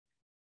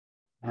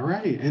All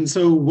right, and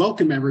so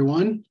welcome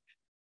everyone.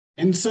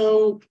 And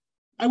so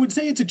I would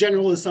say it's a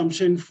general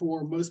assumption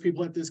for most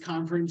people at this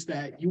conference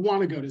that you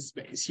want to go to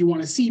space. You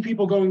want to see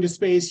people going to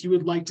space. You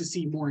would like to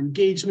see more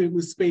engagement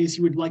with space.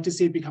 You would like to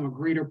see it become a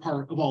greater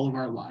part of all of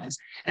our lives.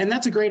 And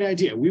that's a great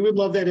idea. We would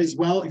love that as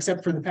well,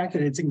 except for the fact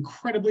that it's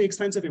incredibly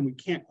expensive and we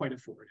can't quite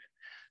afford it.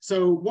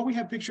 So what we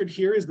have pictured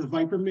here is the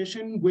Viper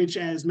mission, which,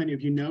 as many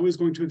of you know, is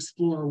going to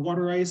explore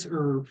water ice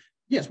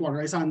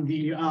on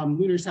the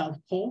lunar South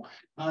Pole.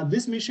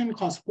 This mission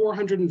cost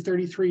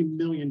 $433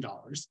 million.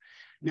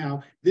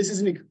 Now, this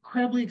is an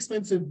incredibly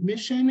expensive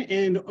mission,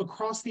 and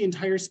across the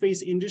entire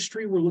space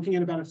industry, we're looking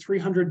at about a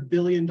 $300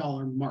 billion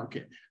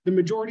market. The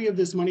majority of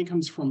this money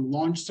comes from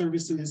launch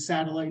services,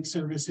 satellite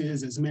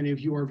services, as many of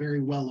you are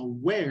very well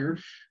aware,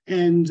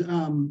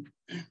 and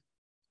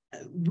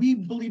we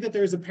believe that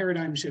there's a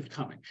paradigm shift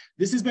coming.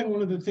 This has been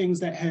one of the things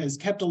that has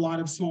kept a lot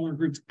of smaller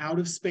groups out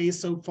of space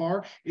so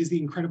far, is the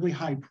incredibly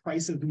high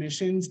price of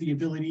missions, the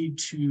ability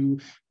to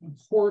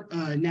support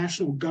a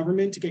national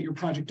government to get your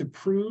project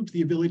approved,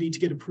 the ability to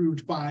get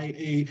approved by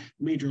a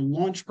major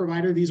launch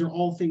provider. These are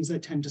all things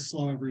that tend to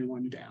slow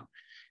everyone down.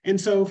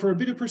 And so for a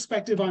bit of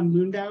perspective on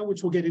Moondao,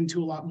 which we'll get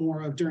into a lot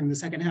more of during the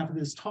second half of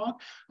this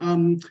talk,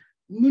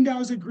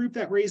 Moondao is a group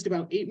that raised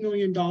about $8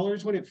 million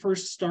when it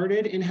first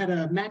started and had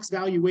a max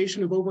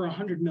valuation of over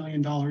 $100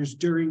 million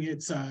during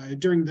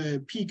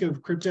the peak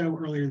of crypto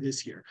earlier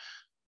this year.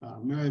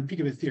 Peak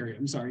of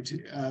Ethereum, sorry.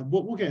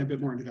 We'll get a bit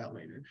more into that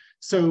later.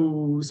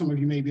 So some of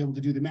you may be able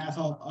to do the math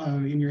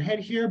in your head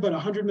here, but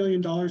 $100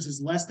 million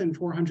is less than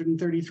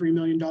 $433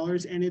 million,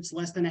 and it's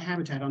less than a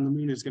habitat on the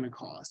moon is going to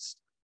cost.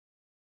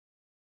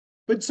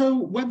 But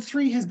so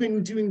Web3 has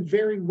been doing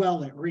very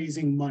well at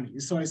raising money.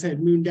 So I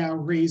said Moondao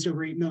raised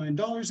over $8 million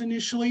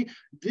initially.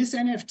 This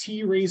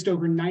NFT raised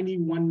over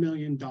 $91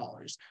 million.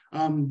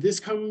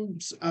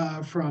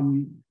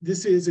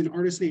 This is an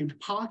artist named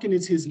Pak, and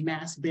it's his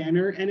mass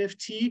banner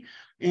NFT.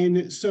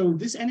 And so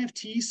this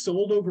NFT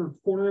sold over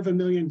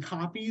 250,000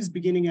 copies,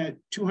 beginning at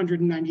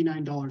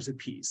 $299 a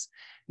piece.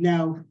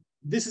 Now,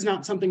 this is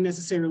not something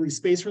necessarily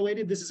space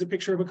related. This is a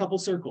picture of a couple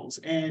circles,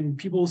 and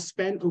people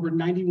spent over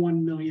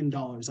 $91 million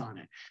on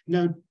it.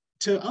 Now,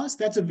 to us,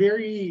 that's a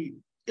very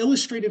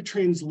illustrative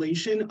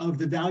translation of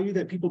the value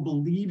that people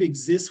believe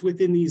exists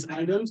within these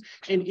items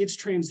and its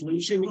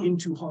translation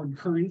into hard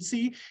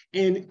currency.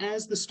 And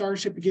as the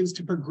Starship begins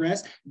to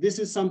progress, this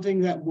is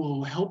something that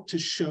will help to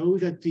show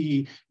that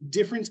the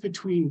difference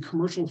between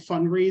commercial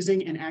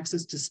fundraising and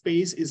access to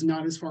space is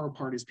not as far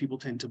apart as people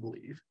tend to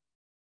believe.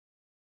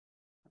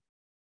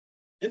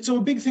 And so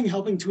a big thing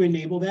helping to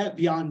enable that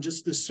beyond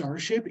just the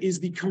Starship is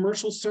the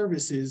commercial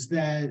services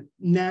that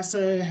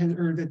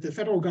that the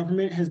federal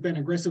government has been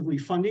aggressively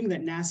funding,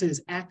 that NASA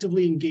is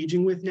actively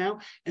engaging with now,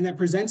 and that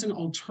presents an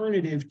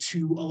alternative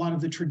to a lot of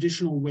the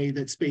traditional way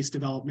that space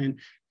development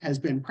has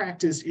been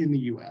practiced in the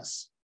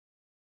US.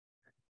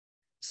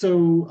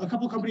 So a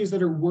couple companies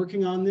that are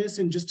working on this,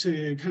 and just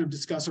to kind of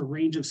discuss a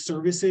range of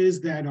services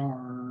that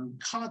are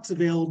COTS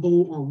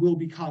available or will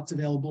be COTS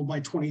available by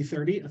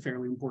 2030, a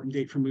fairly important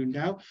date for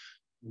Moondao.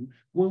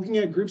 We're looking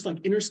at groups like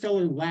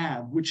Interstellar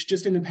Lab, which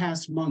just in the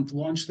past month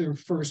launched their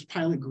first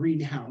pilot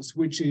greenhouse,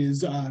 which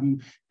is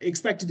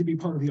expected to be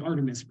part of the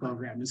Artemis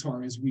program, as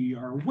far as we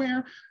are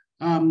aware.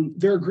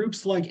 There are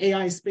groups like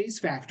AI Space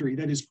Factory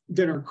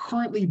that are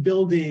currently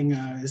building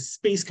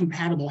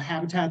space-compatible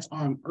habitats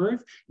on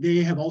Earth.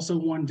 They have also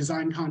won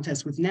design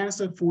contests with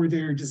NASA for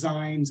their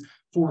designs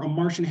for a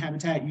Martian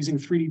habitat using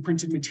 3D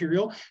printed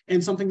material.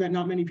 And something that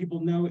not many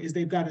people know is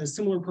they've got a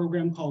similar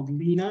program called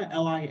LINA,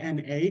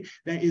 L-I-N-A,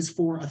 that is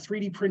for a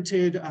 3D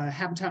printed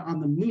habitat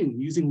on the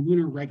moon using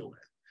lunar regolith.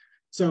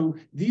 So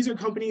these are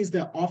companies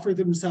that offer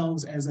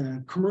themselves as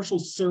a commercial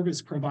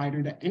service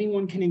provider that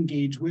anyone can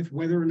engage with,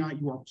 whether or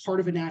not you are part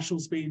of a national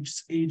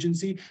space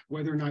agency,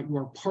 whether or not you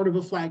are part of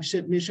a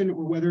flagship mission,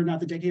 or whether or not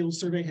the Decadal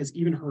Survey has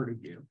even heard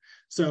of you.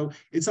 So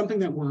it's something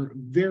that we're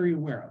very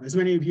aware of. As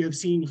many of you have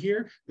seen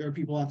here, there are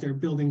people out there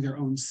building their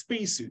own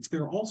spacesuits.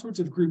 There are all sorts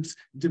of groups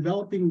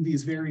developing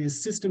these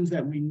various systems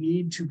that we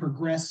need to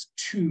progress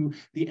to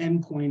the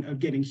endpoint of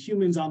getting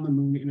humans on the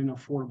moon in an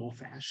affordable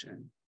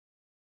fashion.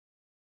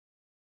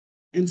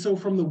 And so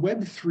from the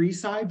Web3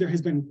 side, there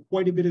has been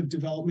quite a bit of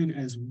development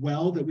as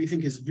well that we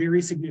think is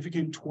very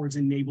significant towards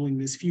enabling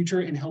this future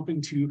and helping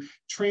to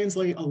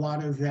translate a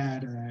lot of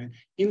that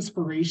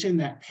inspiration,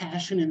 that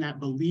passion, and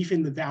that belief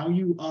in the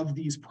value of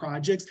these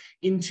projects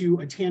into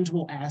a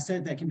tangible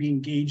asset that can be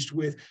engaged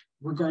with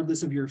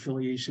regardless of your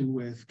affiliation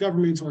with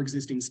governments or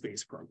existing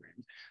space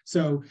programs.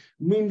 So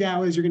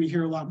Moondao, as you're going to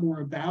hear a lot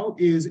more about,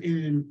 is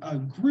in a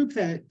group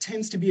that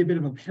tends to be a bit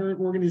of a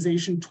parent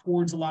organization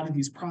towards a lot of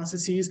these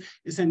processes,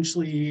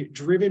 essentially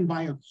driven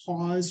by a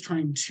cause,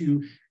 trying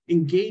to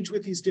engage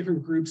with these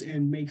different groups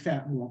and make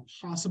that more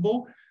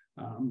possible.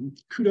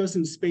 Kudos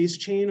and Space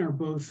Chain are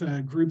both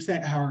groups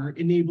that are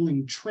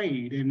enabling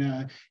trade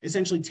and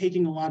essentially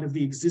taking a lot of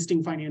the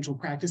existing financial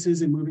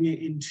practices and moving it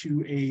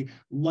into a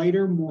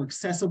lighter, more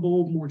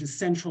accessible, more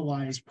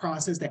decentralized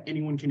process that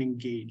anyone can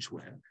engage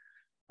with.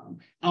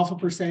 Alpha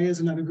Per Se is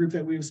another group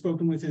that we've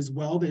spoken with as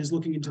well that is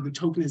looking into the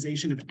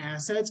tokenization of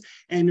assets.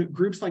 And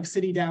groups like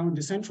CityDAO and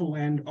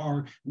Decentralized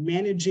are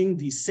managing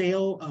the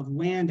sale of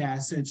land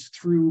assets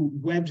through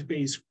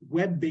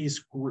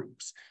web-based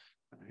groups.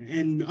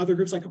 And other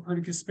groups like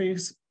Copernicus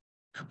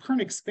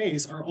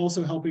Space are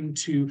also helping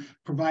to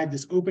provide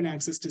this open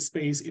access to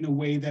space in a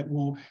way that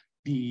will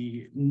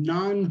be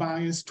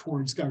non-biased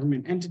towards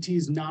government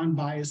entities,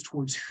 non-biased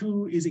towards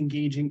who is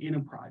engaging in a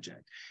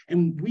project.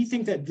 And we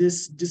think that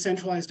this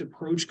decentralized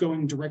approach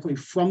going directly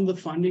from the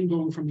funding,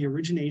 going from the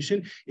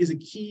origination, is a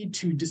key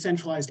to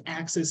decentralized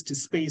access to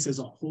space as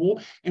a whole.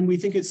 And we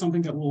think it's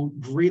something that will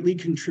greatly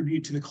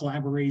contribute to the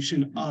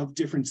collaboration of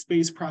different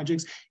space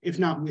projects, if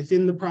not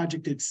within the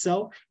project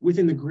itself,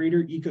 within the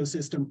greater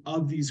ecosystem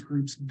of these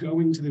groups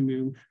going to the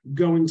moon,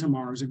 going to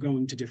Mars, or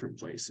going to different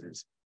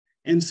places.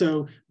 And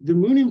so the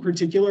moon in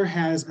particular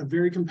has a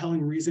very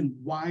compelling reason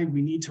why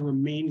we need to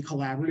remain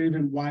collaborative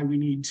and why we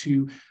need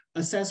to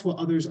assess what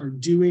others are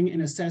doing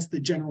and assess the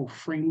general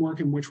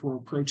framework in which we're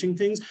approaching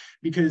things.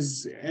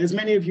 Because as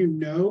many of you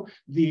know,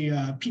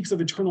 the peaks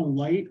of eternal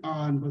light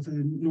on both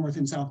the north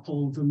and south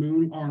pole of the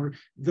moon are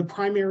the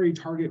primary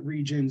target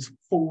regions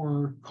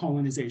for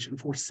colonization,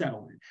 for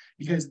settlement.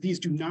 Because these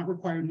do not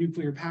require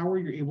nuclear power,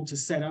 you're able to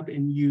set up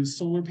and use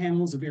solar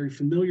panels, a very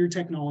familiar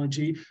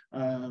technology,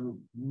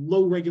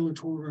 low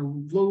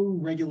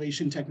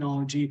regulation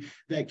technology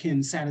that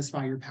can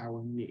satisfy your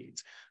power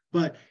needs.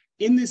 But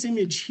in this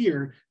image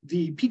here,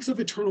 the peaks of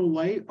eternal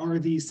light are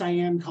the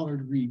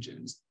cyan-colored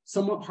regions,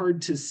 somewhat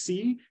hard to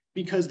see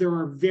because there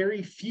are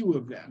very few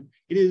of them.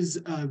 It is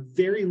a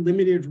very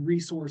limited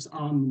resource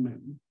on the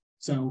moon.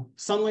 So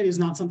sunlight is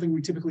not something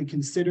we typically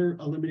consider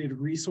a limited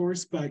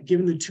resource, but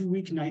given the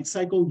 2-week night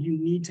cycle, you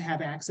need to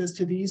have access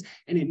to these,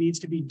 and it needs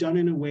to be done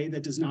in a way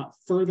that does not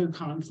further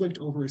conflict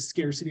over a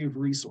scarcity of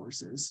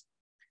resources.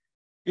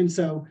 And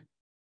so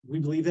we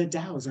believe that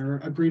DAOs are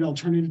a great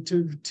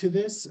alternative to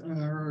this,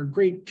 are a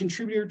great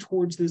contributor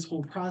towards this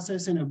whole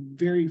process and a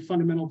very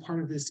fundamental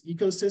part of this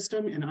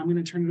ecosystem. And I'm going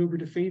to turn it over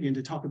to Fabian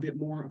to talk a bit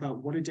more about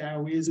what a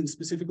DAO is and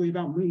specifically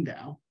about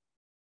MoonDAO.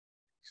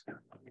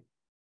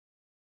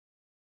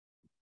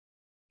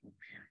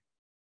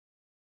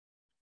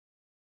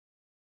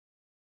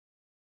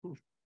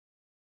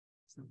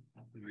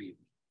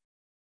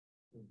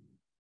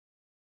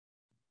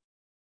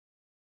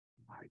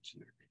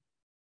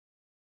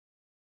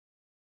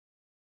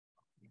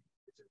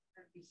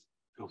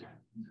 Okay.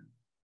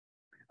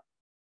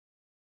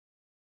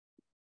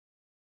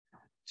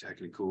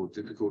 Technical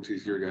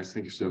difficulties here, guys.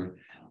 Thank you, sir.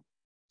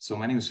 So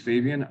my name is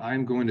Fabian.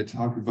 I'm going to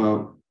talk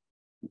about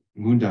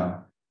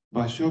MoonDAO.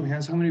 By show of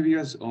hands, how many of you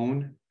guys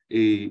own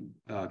a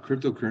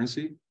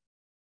cryptocurrency?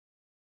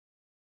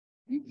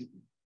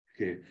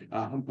 Okay.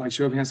 By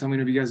show of hands, how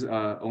many of you guys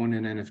own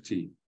an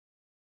NFT?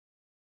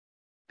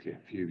 Okay,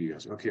 a few of you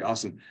guys. Okay,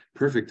 awesome.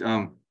 Perfect.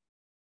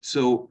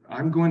 So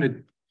I'm going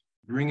to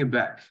bring it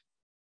back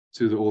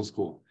to the old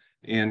school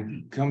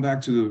and come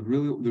back to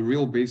the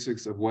real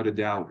basics of what a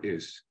DAO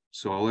is.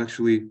 So I'll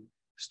actually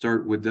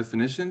start with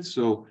definitions.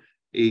 So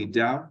a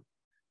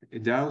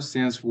DAO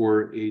stands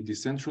for a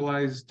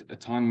decentralized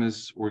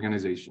autonomous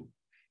organization.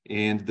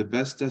 And the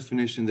best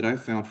definition that I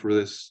found for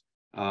this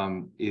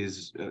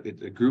is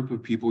a group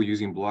of people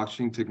using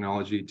blockchain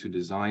technology to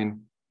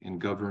design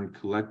and govern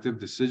collective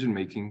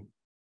decision-making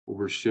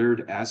over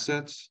shared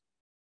assets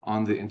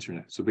on the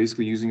internet. So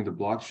basically using the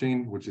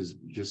blockchain, which is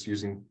just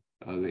using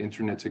the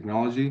internet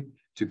technology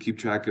to keep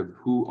track of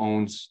who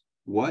owns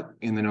what,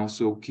 and then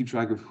also keep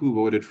track of who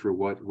voted for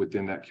what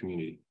within that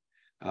community.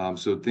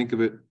 So think of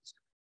it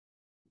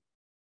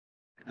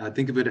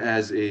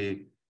as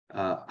a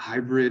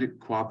hybrid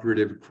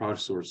cooperative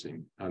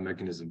crowdsourcing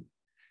mechanism.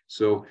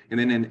 So, and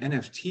then an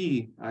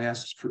NFT, I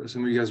asked for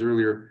some of you guys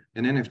earlier,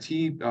 an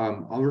NFT,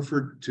 I'll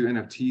refer to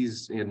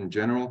NFTs in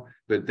general,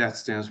 but that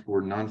stands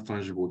for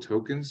non-fungible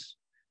tokens.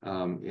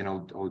 And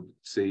I'll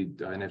say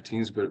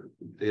NFTs, but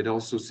it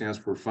also stands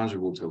for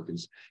fungible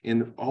tokens.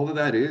 And all of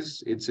that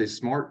it's a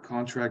smart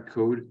contract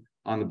code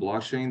on the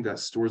blockchain that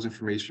stores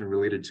information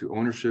related to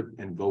ownership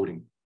and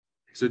voting.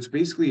 So it's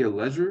basically a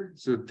ledger.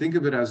 So think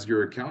of it as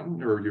your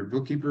accountant or your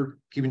bookkeeper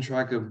keeping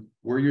track of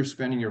where you're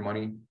spending your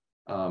money.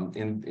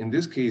 In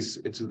this case,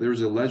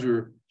 there's a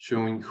ledger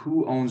showing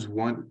who owns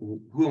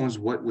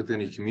what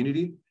within a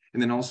community,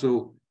 and then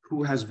also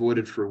who has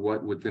voted for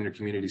what within a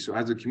community. So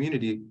as a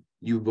community,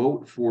 you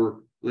vote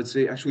for, let's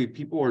say, actually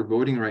people are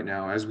voting right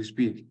now as we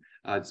speak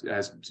as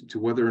to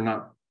whether or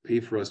not pay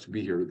for us to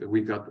be here.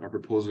 We got our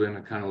proposal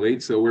in kind of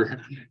late, so we're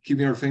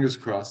keeping our fingers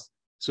crossed.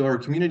 So our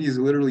community is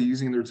literally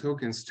using their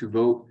tokens to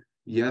vote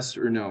yes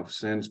or no,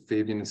 send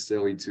Fabian and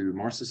Stellie to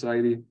Mars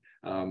Society.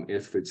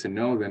 If it's a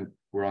no, then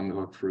we're on the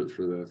hook for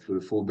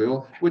the full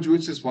bill, which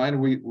is fine.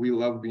 We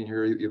love being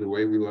here either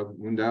way. We love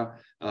MoonDAO.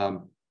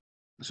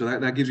 So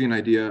that gives you an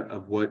idea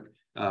of what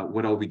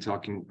I'll be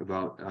talking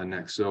about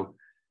next. So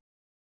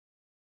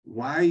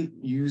why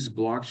use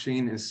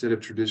blockchain instead of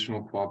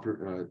traditional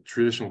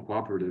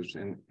cooperatives?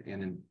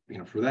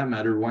 And for that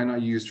matter, why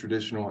not use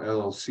traditional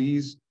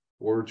LLCs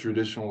or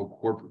traditional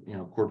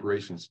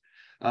corporations.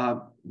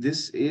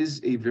 This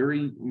is a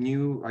very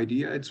new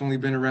idea. It's only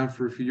been around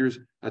for a few years.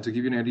 To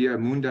give you an idea,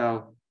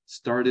 Moondao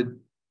started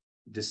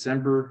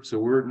December, so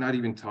we're not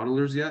even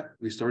toddlers yet.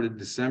 We started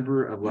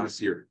December of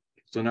last year,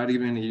 so not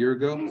even a year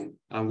ago.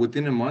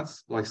 Within a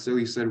month, like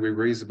Stellie said, we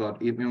raised about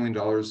 $8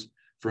 million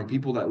from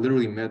people that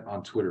literally met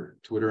on Twitter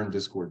and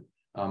Discord.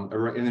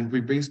 And then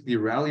we basically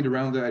rallied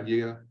around the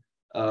idea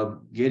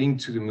of getting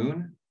to the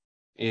moon.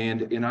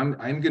 And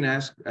I'm going to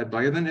ask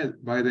by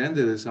the end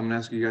of this, I'm going to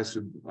ask you guys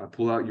to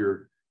pull out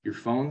your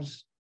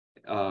phones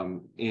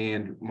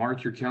and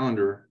mark your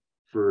calendar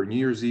for New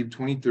Year's Eve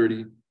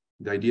 2030.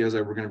 The idea is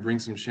that we're going to bring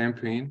some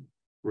champagne,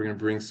 we're going to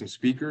bring some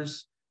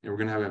speakers, and we're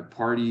going to have a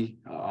party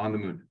on the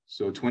moon.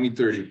 So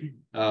 2030,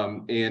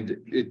 and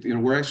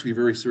we're actually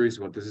very serious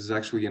about this. This is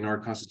actually in our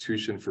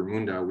constitution for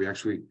Moondao. We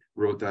actually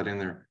wrote that in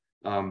there.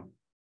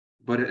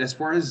 But as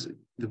far as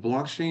the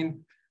blockchain,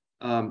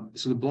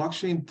 so the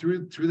blockchain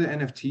through the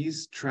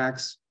NFTs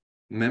tracks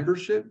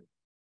membership.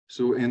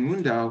 So in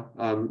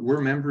Moondao,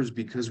 we're members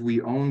because we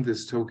own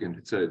this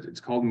token. It's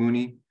called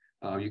Mooney.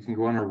 You can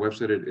go on our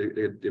website.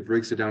 It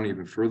breaks it down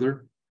even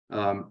further.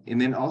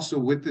 And then also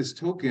with this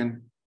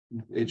token,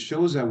 it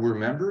shows that we're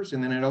members,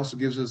 and then it also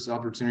gives us the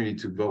opportunity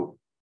to vote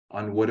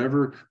on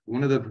whatever.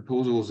 One of the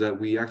proposals that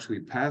we actually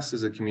passed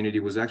as a community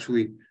was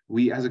actually,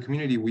 we as a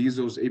community, we used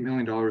those $8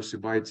 million to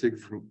buy a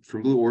ticket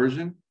from Blue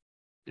Origin,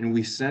 and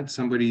we sent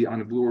somebody on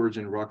a Blue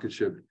Origin rocket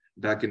ship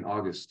back in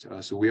August.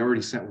 So we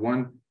already sent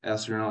one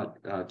astronaut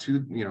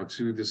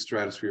to the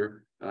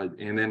stratosphere,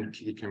 and then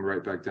he came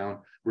right back down.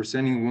 We're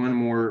sending one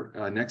more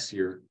next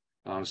year.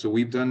 So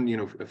we've done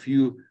a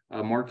few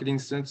marketing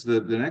stints. The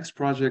next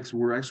projects,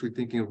 we're actually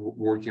thinking of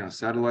working on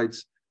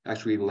satellites,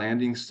 actually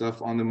landing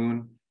stuff on the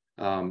moon.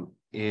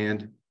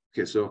 And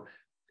okay, so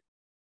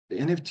the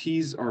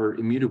NFTs are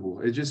immutable.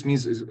 It just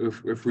means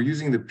if we're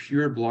using the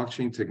pure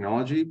blockchain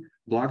technology,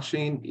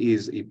 blockchain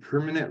is a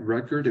permanent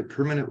record, a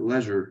permanent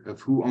ledger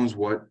of who owns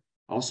what.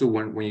 Also,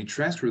 when you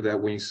transfer that,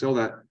 when you sell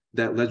that,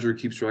 that ledger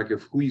keeps track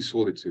of who you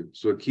sold it to.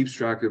 So it keeps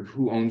track of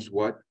who owns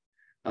what.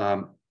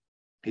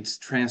 It's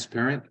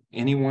transparent.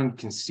 Anyone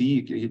can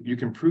see, you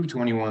can prove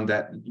to anyone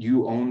that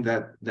you own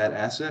that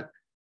asset,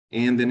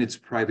 and then it's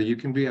private. You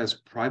can be as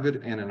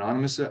private and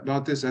anonymous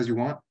about this as you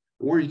want,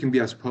 or you can be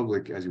as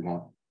public as you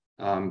want.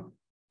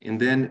 And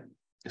then,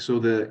 so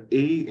the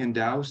A in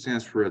DAO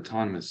stands for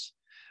autonomous.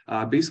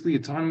 Basically,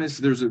 autonomous,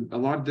 there's a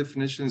lot of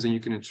definitions and you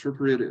can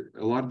interpret it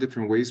a lot of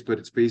different ways, but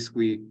it's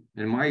basically,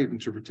 in my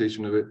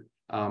interpretation of it,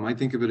 I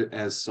think of it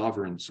as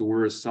sovereign. So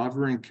we're a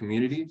sovereign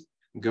community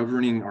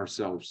governing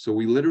ourselves. So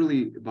we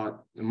literally,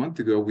 about a month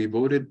ago, we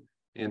voted,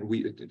 and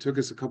it took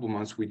us a couple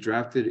months. We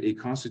drafted a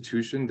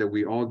constitution that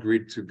we all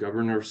agreed to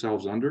govern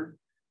ourselves under,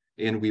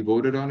 and we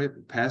voted on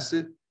it, passed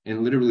it,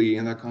 and literally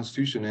in that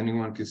constitution,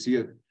 anyone could see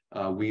it.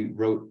 We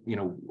wrote,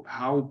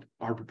 how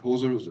our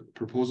proposals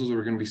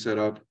are going to be set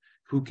up,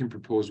 who can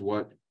propose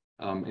what,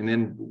 and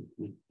then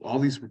all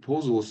these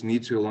proposals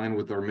need to align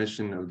with our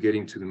mission of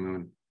getting to the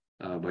moon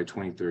by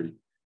 2030.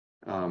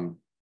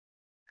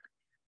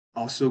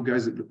 Also,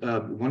 guys,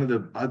 one of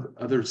the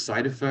other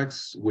side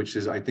effects, which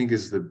is I think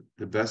is the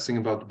best thing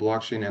about the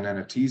blockchain and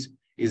NFTs,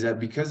 is that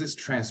because it's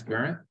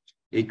transparent,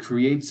 it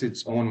creates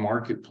its own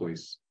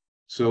marketplace.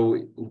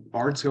 So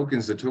our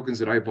tokens, the tokens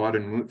that I bought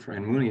in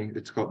Mooney,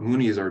 it's called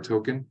Mooney is our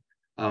token.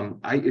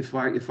 If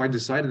I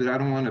decided that I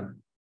don't want to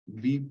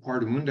be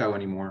part of Moondao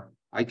anymore,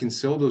 I can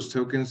sell those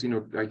tokens.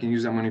 I can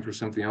use that money for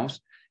something else.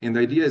 And the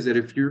idea is that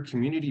if your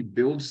community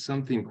builds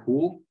something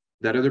cool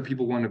that other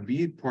people want to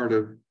be part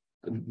of,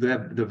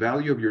 that the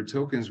value of your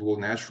tokens will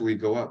naturally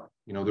go up.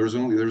 There's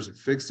a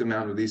fixed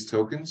amount of these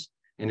tokens,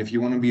 and if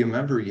you want to be a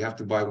member, you have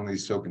to buy one of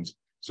these tokens.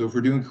 So if we're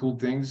doing cool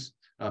things,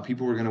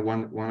 people are going to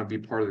want to be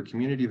part of the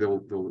community.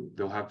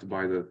 They'll have to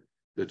buy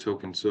the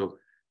token. So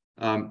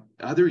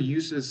other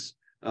uses.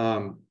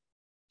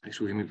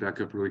 Actually, let me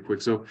back up really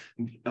quick. So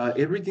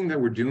everything that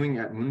we're doing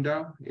at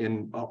Moondao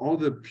and all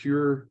the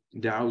pure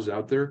DAOs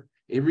out there,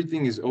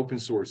 everything is open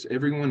source.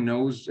 Everyone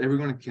knows,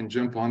 everyone can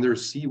jump on there,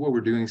 see what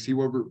we're doing, see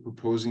what we're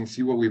proposing,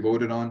 see what we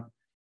voted on.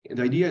 And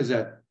the idea is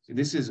that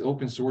this is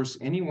open source.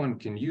 Anyone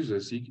can use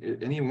this.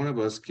 Any one of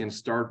us can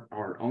start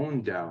our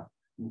own DAO.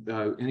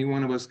 Any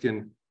one of us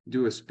can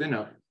do a spin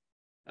up,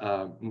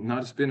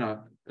 not a spin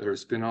up or a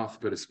spin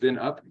off, but a spin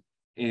up,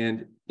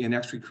 and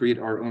actually create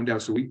our own DAO.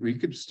 So we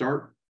could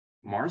start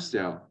Mars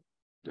DAO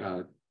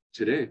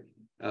today.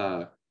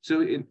 So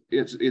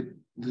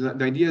the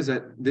idea is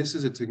that this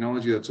is a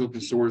technology that's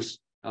open source.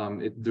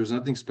 There's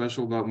nothing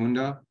special about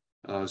Moondao,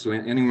 so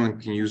anyone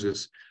can use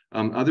this.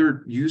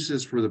 Other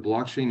uses for the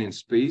blockchain in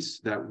space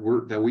that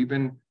we've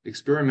been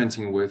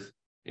experimenting with,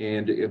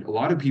 and a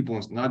lot of people,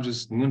 not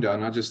just Moondao,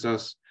 not just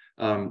us.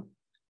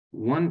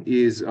 One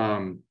is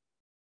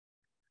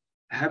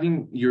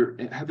having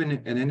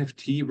an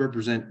NFT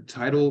represent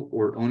title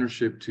or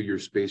ownership to your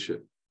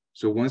spaceship.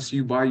 So once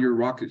you buy your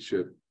rocket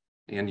ship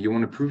and you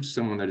want to prove to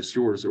someone that it's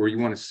yours, or you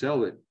want to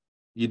sell it,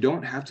 you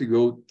don't have to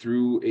go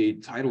through a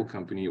title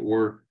company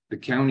or the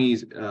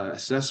county's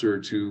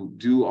assessor to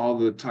do all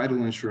the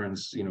title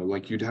insurance,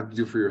 like you'd have to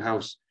do for your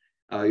house.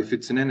 If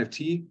it's an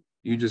NFT,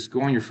 you just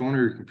go on your phone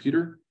or your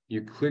computer,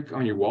 you click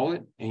on your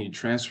wallet, and you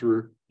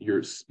transfer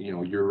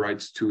your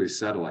rights to a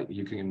satellite.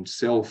 You can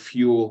sell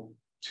fuel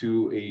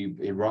to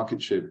a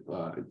rocket ship.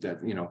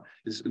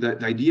 The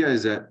idea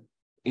is that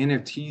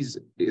NFTs,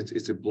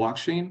 it's a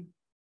blockchain,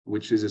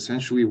 which is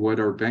essentially what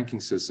our banking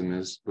system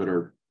is. But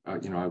I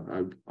think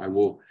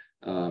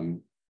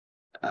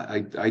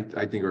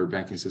our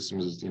banking system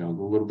is, a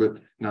little bit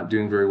not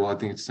doing very well. I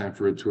think it's time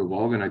for it to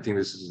evolve, and I think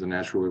this is the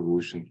natural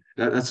evolution.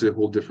 That's a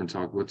whole different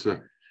talk.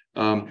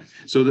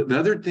 So the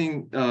other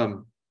thing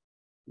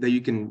that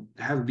you can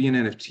have be an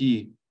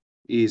NFT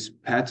is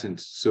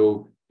patents.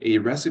 So a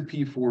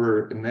recipe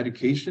for a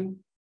medication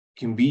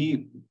can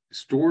be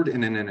stored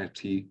in an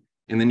NFT,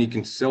 and then you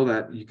can sell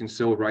that. You can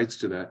sell rights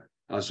to that.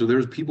 So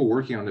there's people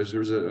working on this.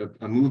 There's a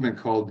movement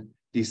called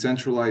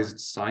Decentralized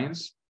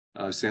Science,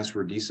 stands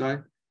for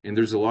DeSci, and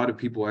there's a lot of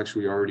people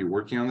actually already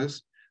working on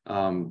this.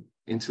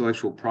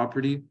 Intellectual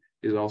property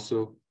is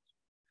also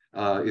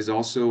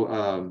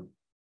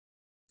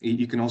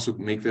you can also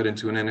make that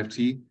into an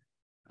NFT.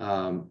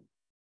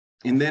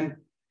 And then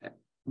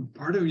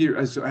part of your,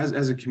 as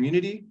a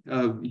community,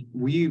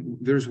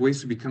 there's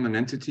ways to become an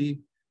entity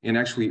and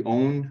actually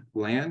own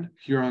land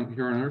here on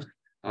Earth.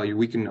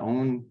 We can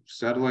own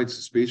satellites,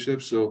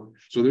 spaceships. So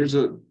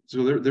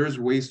there's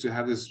ways to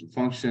have this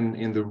function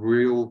in the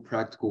real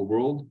practical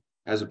world,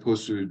 as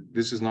opposed to,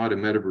 this is not a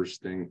metaverse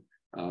thing.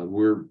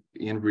 We're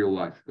in real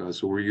life.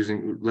 So we're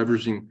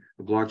leveraging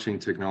the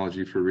blockchain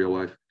technology for real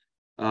life.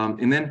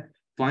 And then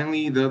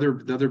finally, the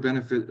other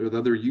benefit, or the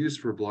other use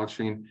for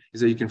blockchain,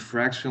 is that you can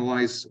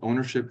fractionalize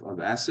ownership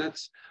of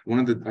assets. One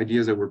of the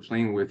ideas that we're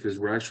playing with is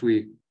we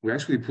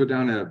actually put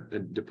down a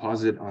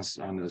deposit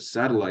on a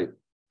satellite,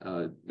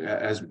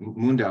 as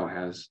Moondao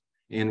has,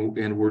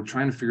 and we're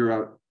trying to figure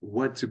out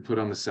what to put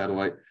on the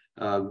satellite.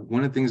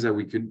 One of the things that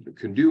we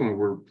could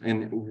do,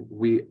 and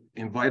we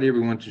invite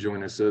everyone to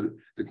join us. So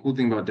the cool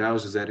thing about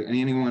DAOs is that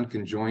anyone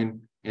can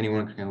join,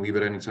 anyone can leave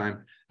at any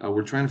time.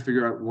 We're trying to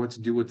figure out what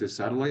to do with this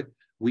satellite.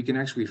 We can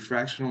actually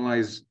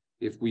fractionalize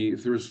if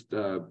there's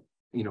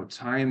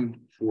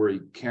time for a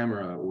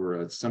camera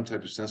or some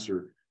type of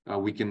sensor.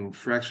 We can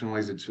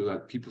fractionalize it so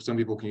that some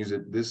people can use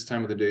it this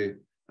time of the day,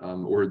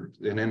 or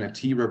an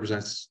NFT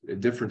represents a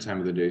different time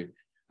of the day,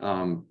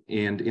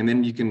 and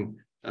then you can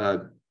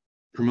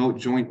promote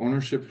joint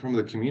ownership from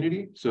the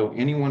community, so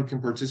anyone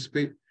can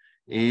participate,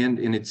 and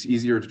it's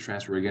easier to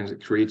transfer. Again,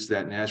 it creates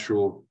that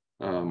natural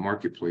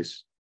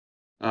marketplace.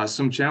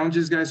 Some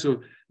challenges, guys.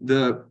 So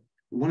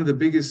one of the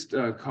biggest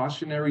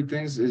cautionary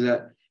things is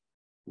that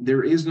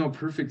there is no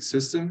perfect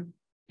system,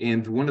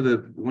 and one of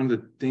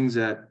the things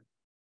that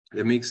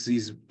makes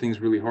these things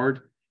really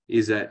hard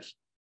is that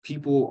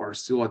people are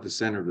still at the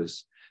center of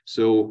this.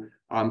 So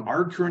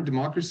our current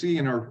democracy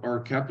and our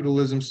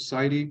capitalism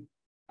society,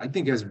 I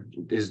think has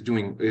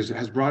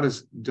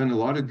done a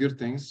lot of good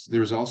things.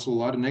 There's also a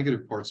lot of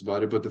negative parts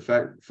about it, but the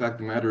fact of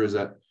the matter is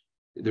that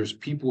there's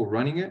people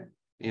running it.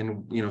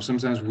 And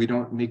sometimes we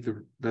don't make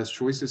the best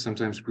choices.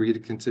 Sometimes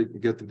greed can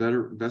get the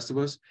best of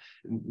us.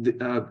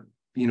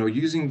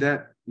 Using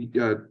that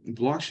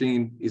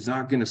blockchain is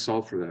not going to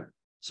solve for that.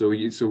 So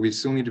we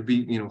still need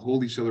to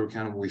hold each other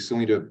accountable. We still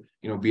need to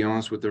be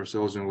honest with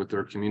ourselves and with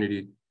our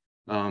community.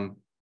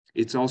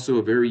 It's also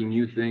a very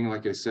new thing.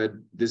 Like I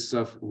said, this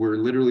stuff, we're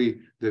literally,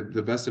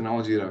 the best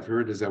analogy that I've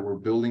heard is that we're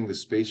building the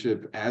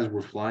spaceship as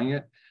we're flying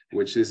it,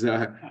 which is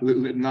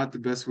not the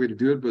best way to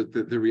do it, but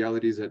the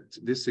reality is that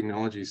this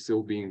technology is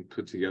still being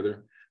put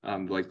together.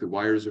 Like the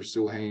wires are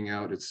still hanging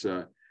out.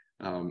 So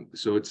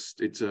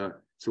it's a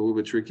little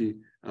bit tricky.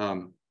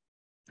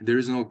 There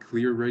is no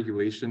clear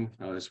regulation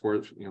as far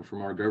as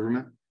from our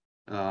government,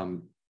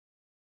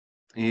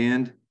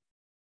 and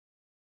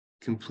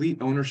complete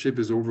ownership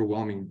is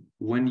overwhelming.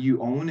 When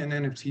you own an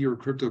NFT or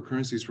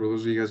cryptocurrencies, for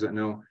those of you guys that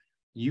know,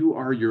 you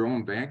are your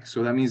own bank.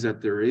 So that means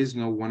that there is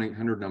no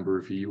 1-800 number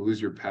if you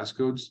lose your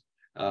passcodes.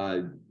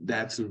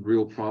 That's a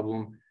real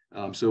problem.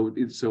 So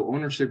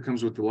ownership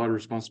comes with a lot of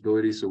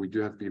responsibility. So we do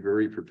have to be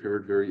very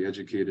prepared, very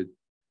educated.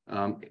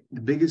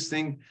 The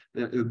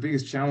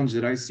biggest challenge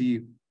that I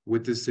see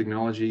with this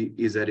technology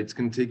is that it's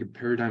going to take a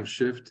paradigm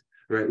shift,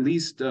 or at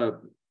least a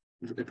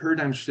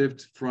paradigm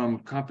shift from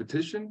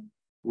competition,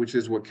 which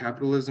is what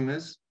capitalism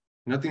is.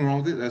 Nothing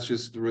wrong with it. That's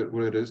just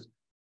what it is,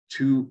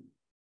 to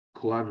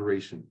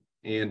collaboration.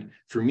 And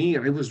for me,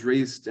 I was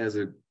raised as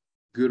a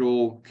good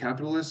old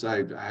capitalist. I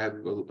had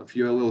a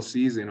few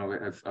LLCs.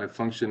 I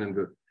functioned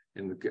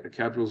in the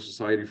capital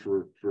society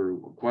for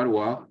quite a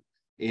while.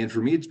 And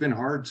for me, it's been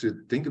hard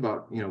to think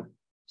about,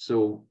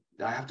 so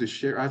I have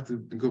to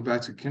go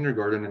back to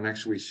kindergarten and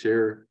actually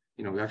share,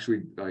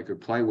 actually like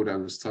apply what I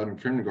was taught in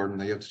kindergarten.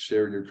 That you have to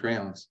share your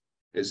crayons.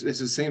 It's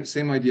the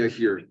same idea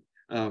here.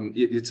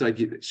 It's like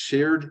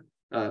shared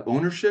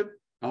ownership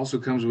also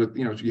comes with,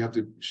 you have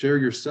to share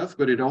your stuff,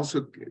 but it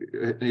also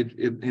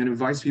it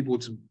invites people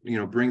to,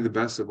 bring the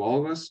best of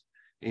all of us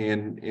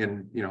and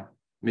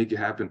make it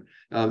happen.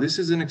 This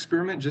is an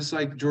experiment, just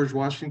like George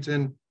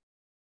Washington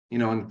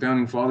and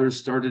founding fathers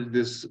started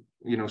this,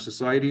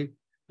 society.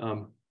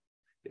 We're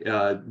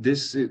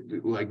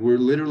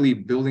literally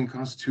building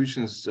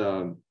constitutions,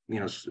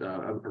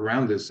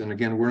 around this. And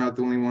again, we're not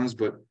the only ones,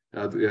 but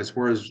as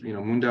far as,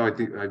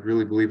 Mundau, I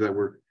really believe that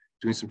we're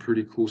doing some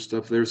pretty cool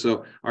stuff there.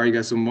 So, all right,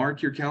 guys, so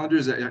mark your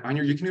calendars on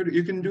you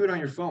can do it on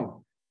your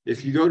phone.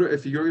 If you go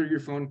to your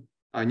phone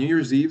on New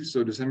Year's Eve,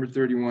 so December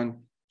 31,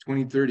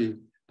 2030,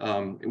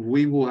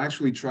 we will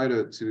actually try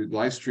to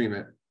live stream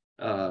it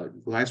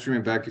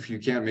back if you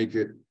can't make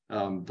it.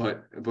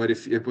 But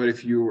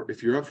if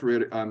you're up for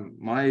it,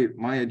 my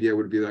idea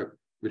would be that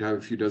we'd have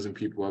a few dozen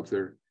people up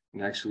there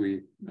and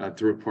actually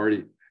throw a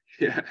party.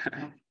 Yeah,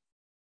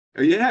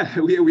 yeah,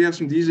 we have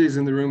some DJs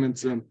in the room and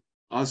some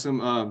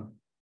awesome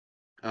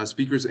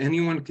speakers.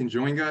 Anyone can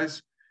join,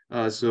 guys.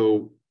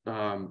 So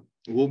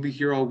we'll be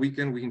here all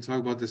weekend. We can talk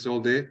about this all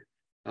day.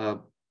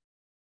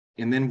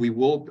 And then we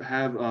will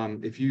have,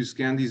 if you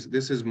scan these,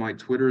 this is my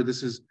Twitter.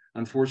 This is,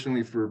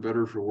 unfortunately, for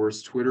better or for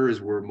worse, Twitter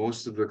is where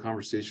most of the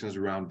conversations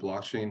around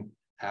blockchain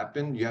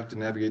happen. You have to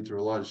navigate through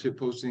a lot of shit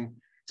posting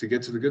to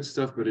get to the good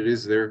stuff, but it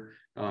is there.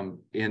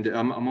 And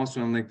I'm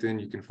also on LinkedIn.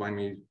 You can find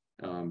me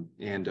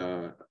and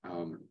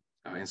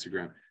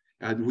Instagram.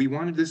 We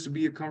wanted this to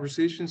be a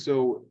conversation,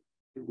 so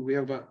we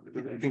have about,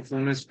 I think, 4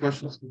 minutes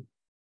questions.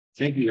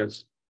 Thank you,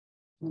 guys.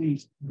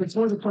 Please.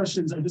 Before the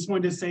questions, I just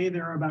wanted to say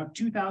there are about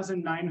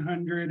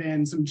 2,900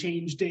 and some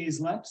change days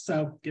left,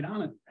 so get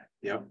on it.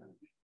 Yep.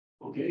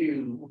 Okay,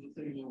 and one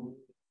thing I'll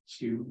ask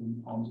you,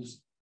 and I'll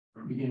just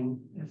begin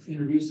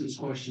introduce this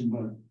question,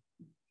 but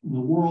in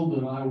the world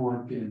that I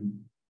work in,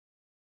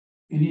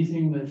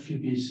 anything that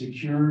should be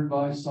secured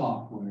by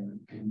software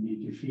can be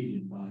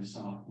defeated by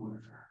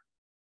software.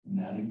 And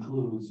that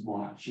includes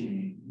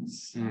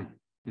blockchains.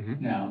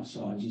 Mm-hmm. Now,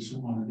 so I just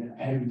wanted to,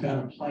 have you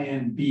got a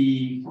plan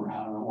B for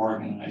how to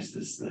organize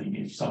this thing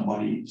if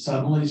somebody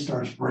suddenly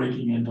starts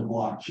breaking into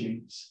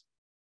blockchains?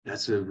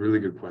 That's a really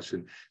good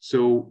question.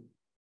 So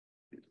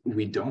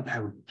we don't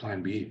have a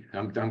plan B.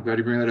 I'm glad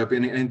you bring that up.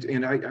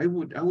 And I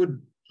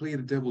would play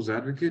the devil's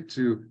advocate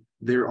to,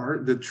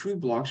 the true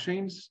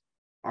blockchains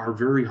are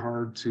very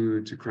hard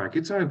to crack.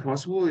 It's not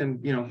impossible. And,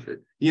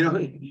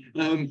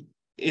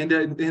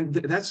 and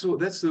that's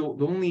the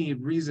only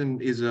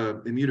reason is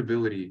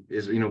immutability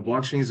is,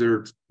 blockchains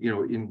are,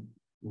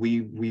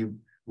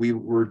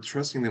 we're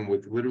trusting them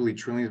with literally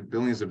trillions,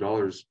 billions of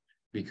dollars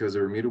because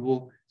they're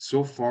immutable.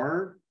 So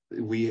far,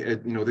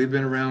 they've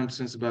been around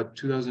since about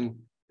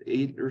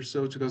 2008 or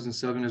so.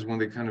 2007 is when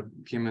they kind of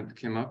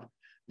came up.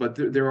 But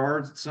there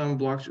are some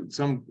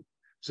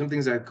some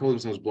things that call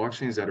themselves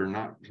blockchains that are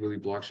not really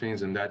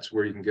blockchains, and that's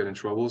where you can get in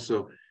trouble.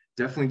 So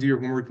definitely do your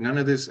homework. None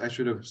of this, I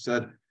should have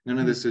said, none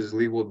of this is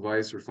legal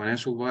advice or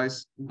financial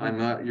advice. I'm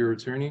not your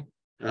attorney.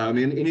 And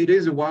it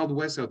is a wild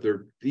west out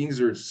there. Things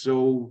are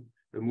so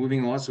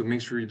moving a lot, so make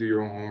sure you do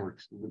your own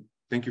homework.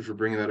 Thank you for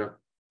bringing that up.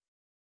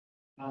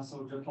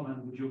 So,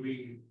 gentlemen, would you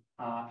be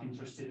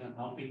interested in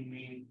helping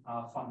me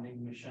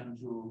funding mission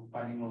to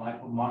finding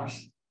life on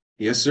Mars?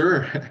 Yes,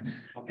 sir.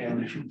 Okay,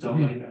 we should tell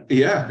me that.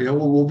 Yeah,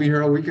 we'll be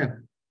here all weekend.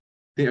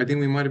 I think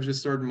we might have just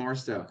started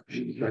Mars DAO.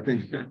 I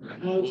think.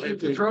 Well,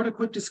 to throw out a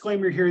quick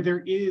disclaimer here, there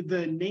is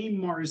the name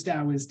Mars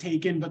DAO is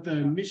taken, but the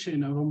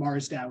mission of a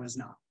Mars DAO is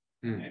not.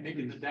 And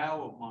making the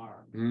DAO of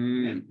Mars.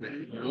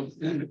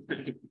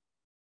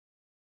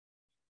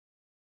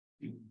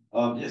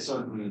 Yeah, so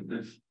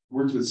I've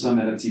worked with some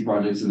NFT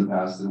projects in the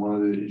past, and one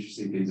of the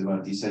interesting things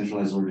about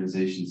decentralized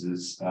organizations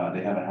is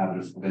they have a habit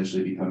of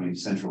eventually becoming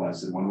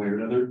centralized in one way or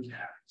another.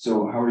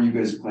 So how are you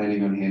guys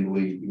planning on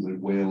handling things like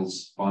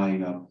whales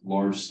buying up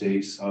large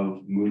stakes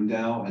of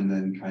MoonDAO and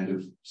then kind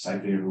of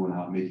siphoning everyone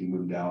out, making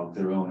MoonDAO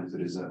their own if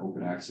it is an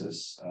open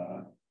access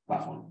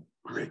platform?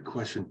 Great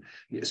question.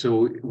 Yeah,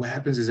 so what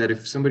happens is that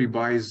if somebody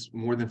buys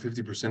more than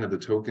 50% of the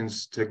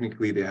tokens,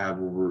 technically they have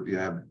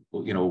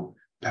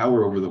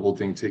power over the whole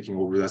thing, taking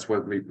over. That's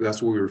what we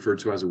refer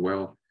to as a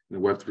whale in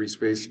the Web3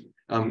 space.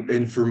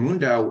 And for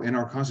MoonDAO, in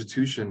our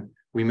constitution,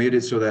 we made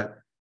it so that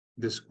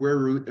the square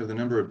root of the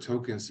number of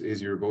tokens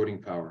is your voting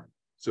power.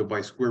 So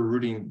by square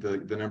rooting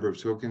the number of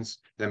tokens,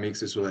 that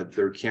makes it so that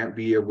there can't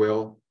be a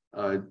whale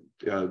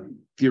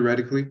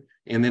theoretically.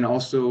 And then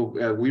also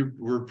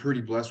we're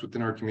pretty blessed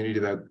within our community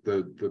that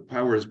the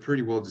power is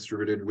pretty well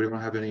distributed. We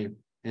don't have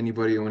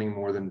anybody owning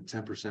more than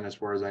 10% as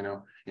far as I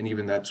know, and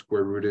even that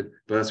square rooted.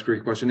 But that's a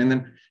great question. And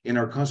then in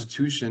our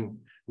constitution,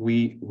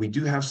 we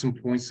do have some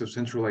points of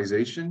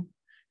centralization.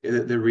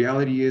 The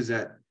reality is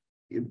that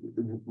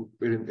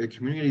in a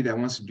community that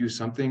wants to do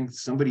something,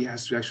 somebody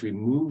has to actually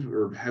move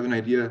or have an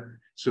idea.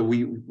 So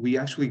we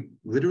actually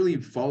literally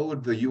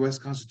followed the U.S.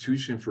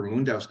 Constitution for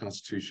MoonDAO's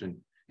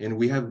constitution, and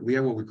we have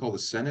what we call the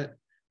Senate.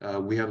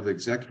 We have the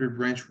executive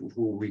branch,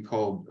 who we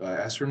call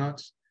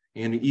astronauts,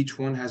 and each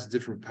one has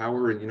different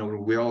power.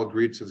 And we all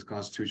agreed to the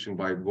Constitution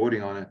by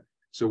voting on it.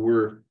 So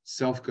we're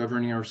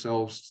self-governing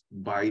ourselves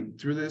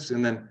through this,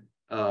 and then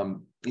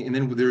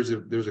there's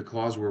a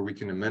clause where we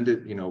can amend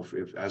it.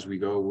 If as we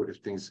go, if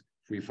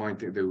we find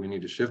that we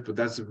need to shift. But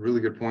that's a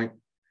really good point.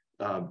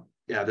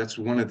 yeah, that's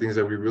one of the things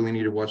that we really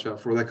need to watch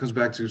out for. That comes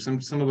back to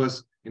some of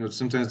us,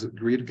 sometimes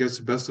greed gets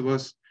the best of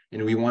us,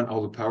 and we want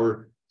all the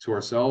power to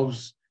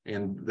ourselves.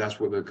 And that's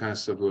what the kind of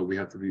stuff that we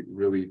have to be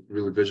really,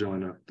 really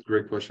vigilant of.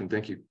 Great question.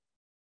 Thank you.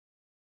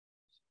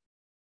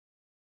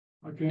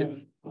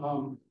 Okay,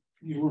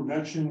 you were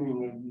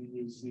mentioning that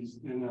you use these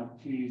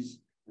NFTs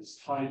as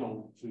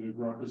title to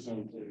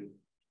represent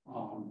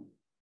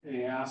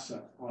a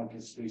asset like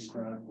a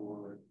spacecraft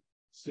or a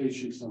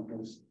station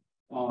someplace.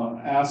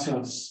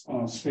 Assets,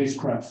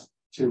 spacecraft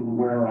to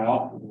wear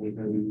out, they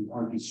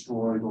are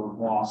destroyed or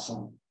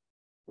blossom.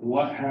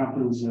 What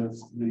happens if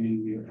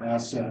the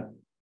asset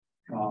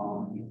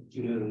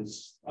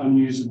is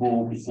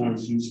unusable before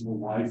its usable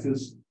life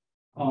is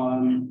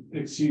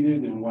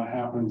exceeded, and what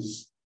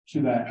happens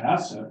to that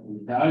asset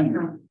and the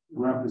value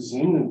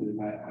represented in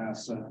that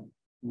asset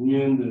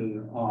when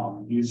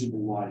the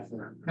usable life of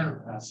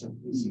the asset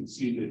is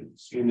exceeded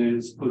and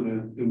is put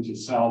into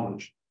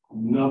salvage?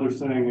 Another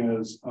thing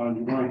is you're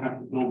going to have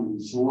to build a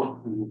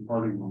resort for your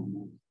party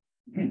room.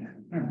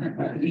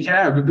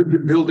 Yeah,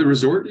 build a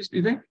resort,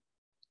 you think?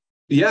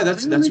 Yeah,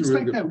 that's I don't really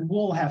expect good. that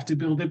we'll have to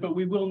build it, but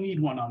we will need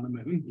one on the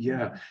moon.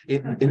 Yeah,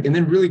 and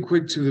then really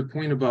quick to the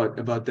point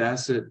about the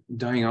asset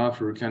dying off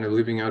or kind of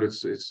living out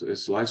its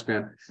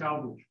lifespan.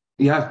 Salvage.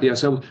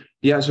 So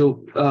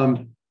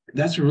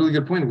that's a really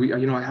good point.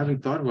 I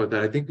haven't thought about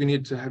that. I think we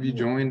need to have you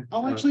join.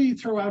 I'll actually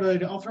throw out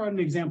an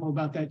example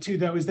about that too,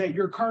 though, is that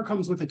your car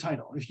comes with a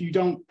title. If you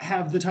don't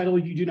have the title,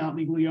 you do not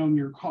legally own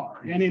your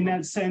car. And in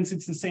that sense,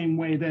 it's the same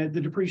way that the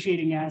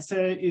depreciating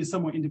asset is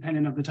somewhat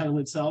independent of the title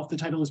itself. The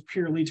title is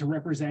purely to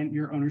represent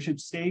your ownership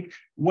stake.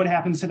 What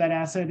happens to that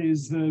asset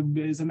is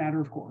a matter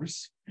of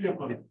course. Yeah,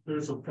 but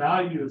there's a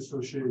value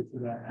associated to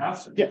that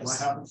asset. Yes. What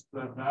happens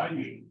to that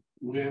value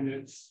when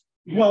it's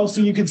Well,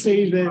 so you could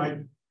say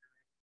that.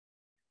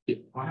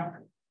 What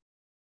happened?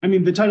 I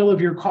mean, the title of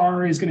your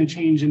car is going to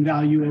change in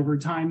value over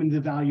time, and the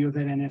value of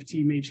that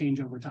NFT may change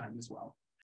over time as well.